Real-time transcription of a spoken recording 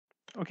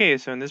Okay,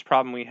 so in this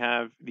problem we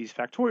have these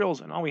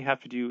factorials and all we have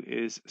to do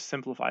is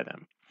simplify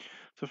them.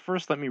 So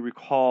first let me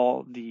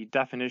recall the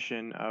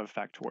definition of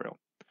factorial.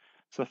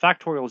 So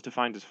factorial is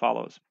defined as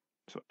follows.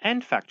 So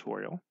n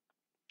factorial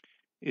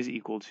is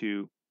equal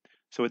to,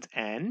 so it's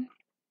n,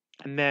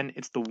 and then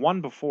it's the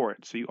 1 before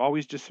it. So you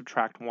always just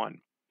subtract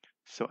 1.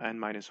 So n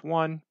minus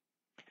 1,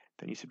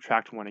 then you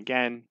subtract 1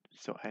 again,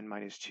 so n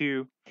minus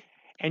 2.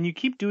 And you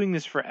keep doing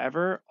this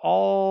forever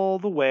all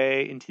the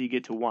way until you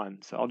get to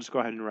 1. So I'll just go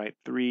ahead and write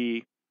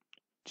 3,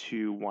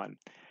 2, 1.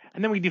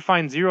 And then we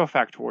define 0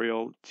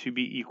 factorial to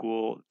be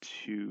equal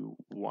to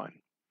 1.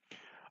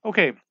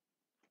 Okay,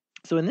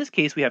 so in this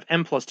case we have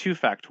n plus 2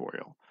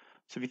 factorial.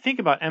 So if you think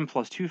about n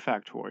plus 2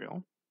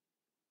 factorial,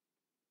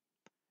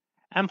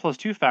 n plus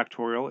 2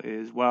 factorial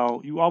is,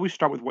 well, you always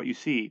start with what you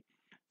see.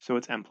 So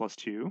it's n plus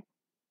 2.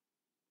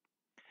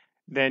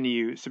 Then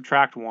you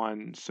subtract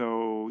 1.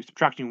 So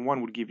subtracting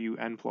 1 would give you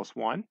n plus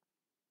 1.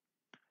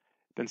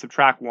 Then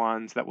subtract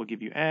 1, so that will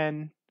give you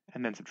n.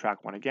 And then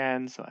subtract 1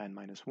 again, so n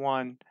minus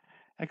 1,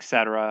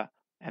 etc.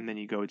 And then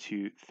you go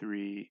to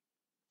 3,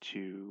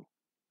 2,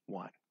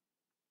 1.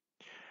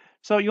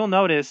 So you'll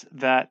notice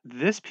that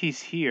this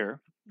piece here,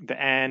 the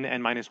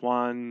n minus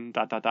 1,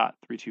 dot, dot, dot,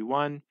 3, 2,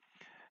 1,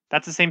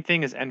 that's the same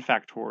thing as n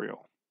factorial,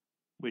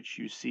 which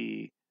you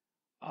see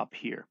up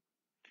here.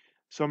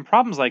 So in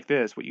problems like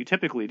this, what you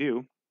typically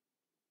do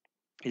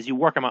is you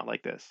work them out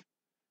like this.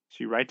 So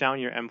you write down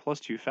your n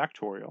plus 2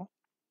 factorial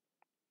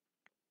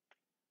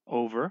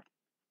over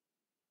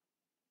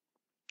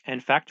n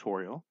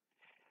factorial.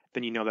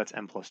 Then you know that's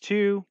n plus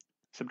 2.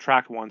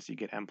 Subtract 1, so you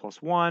get n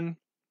plus 1.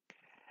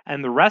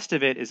 And the rest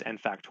of it is n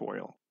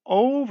factorial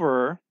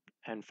over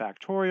n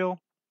factorial.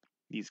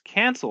 These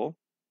cancel,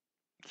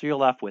 so you're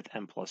left with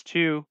n plus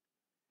 2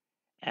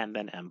 and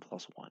then n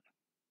plus 1.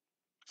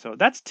 So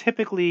that's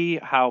typically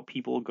how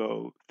people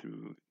go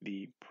through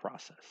the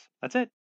process. That's it.